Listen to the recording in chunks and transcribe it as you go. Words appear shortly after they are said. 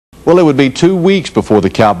Well, it would be 2 weeks before the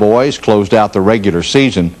Cowboys closed out the regular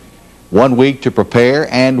season. 1 week to prepare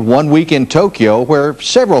and 1 week in Tokyo where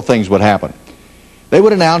several things would happen. They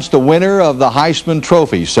would announce the winner of the Heisman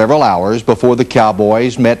Trophy several hours before the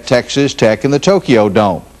Cowboys met Texas Tech in the Tokyo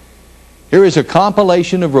Dome. Here is a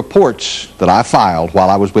compilation of reports that I filed while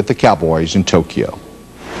I was with the Cowboys in Tokyo.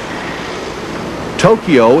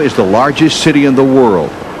 Tokyo is the largest city in the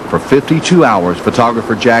world. For 52 hours,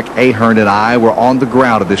 photographer Jack Ahern and I were on the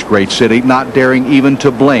ground of this great city, not daring even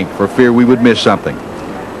to blink for fear we would miss something.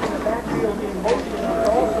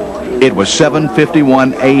 It was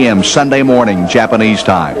 7:51 a.m. Sunday morning, Japanese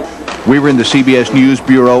time. We were in the CBS News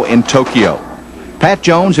Bureau in Tokyo. Pat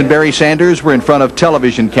Jones and Barry Sanders were in front of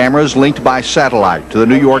television cameras linked by satellite to the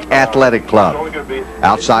New York Athletic Club.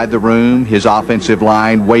 Outside the room, his offensive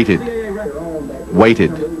line waited,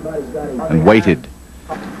 and waited.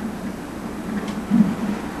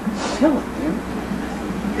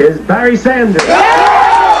 Is Barry Sanders.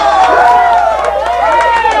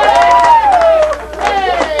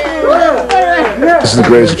 This is the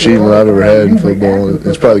greatest achievement I've ever had in football.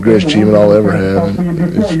 It's probably the greatest achievement I'll ever have.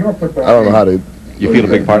 I don't know how to... You feel a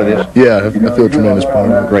big part of this? Yeah, I feel a tremendous part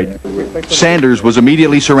of it. Great. Sanders was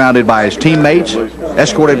immediately surrounded by his teammates,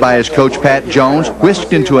 escorted by his coach Pat Jones,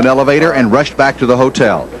 whisked into an elevator and rushed back to the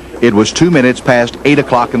hotel. It was 2 minutes past 8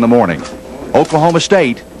 o'clock in the morning. Oklahoma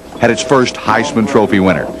State had its first Heisman Trophy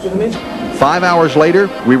winner. 5 hours later,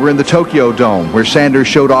 we were in the Tokyo Dome, where Sanders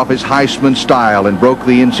showed off his Heisman style and broke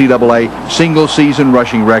the NCAA single-season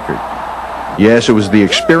rushing record. Yes, it was the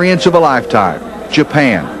experience of a lifetime.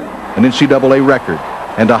 Japan, an NCAA record,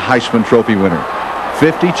 and a Heisman Trophy winner.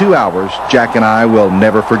 52 hours Jack and I will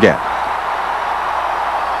never forget.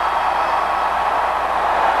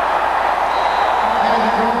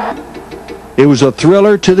 It was a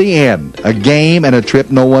thriller to the end, a game and a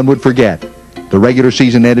trip no one would forget. The regular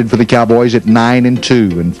season ended for the Cowboys at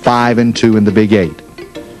 9-2 and 5-2 in the Big 8.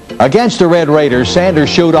 Against the Red Raiders, Sanders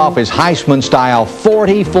showed off his Heisman style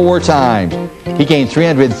 44 times. He gained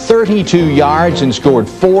 332 yards and scored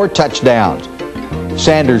 4 touchdowns.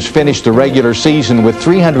 Sanders finished the regular season with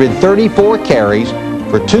 334 carries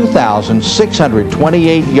for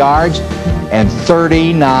 2,628 yards and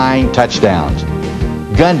 39 touchdowns.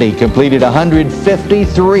 Gundy completed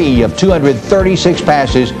 153 of 236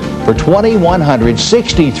 passes for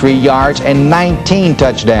 2,163 yards and 19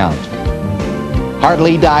 touchdowns.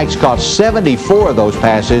 Hartley Dykes caught 74 of those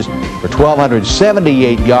passes for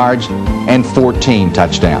 1,278 yards and 14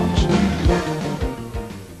 touchdowns.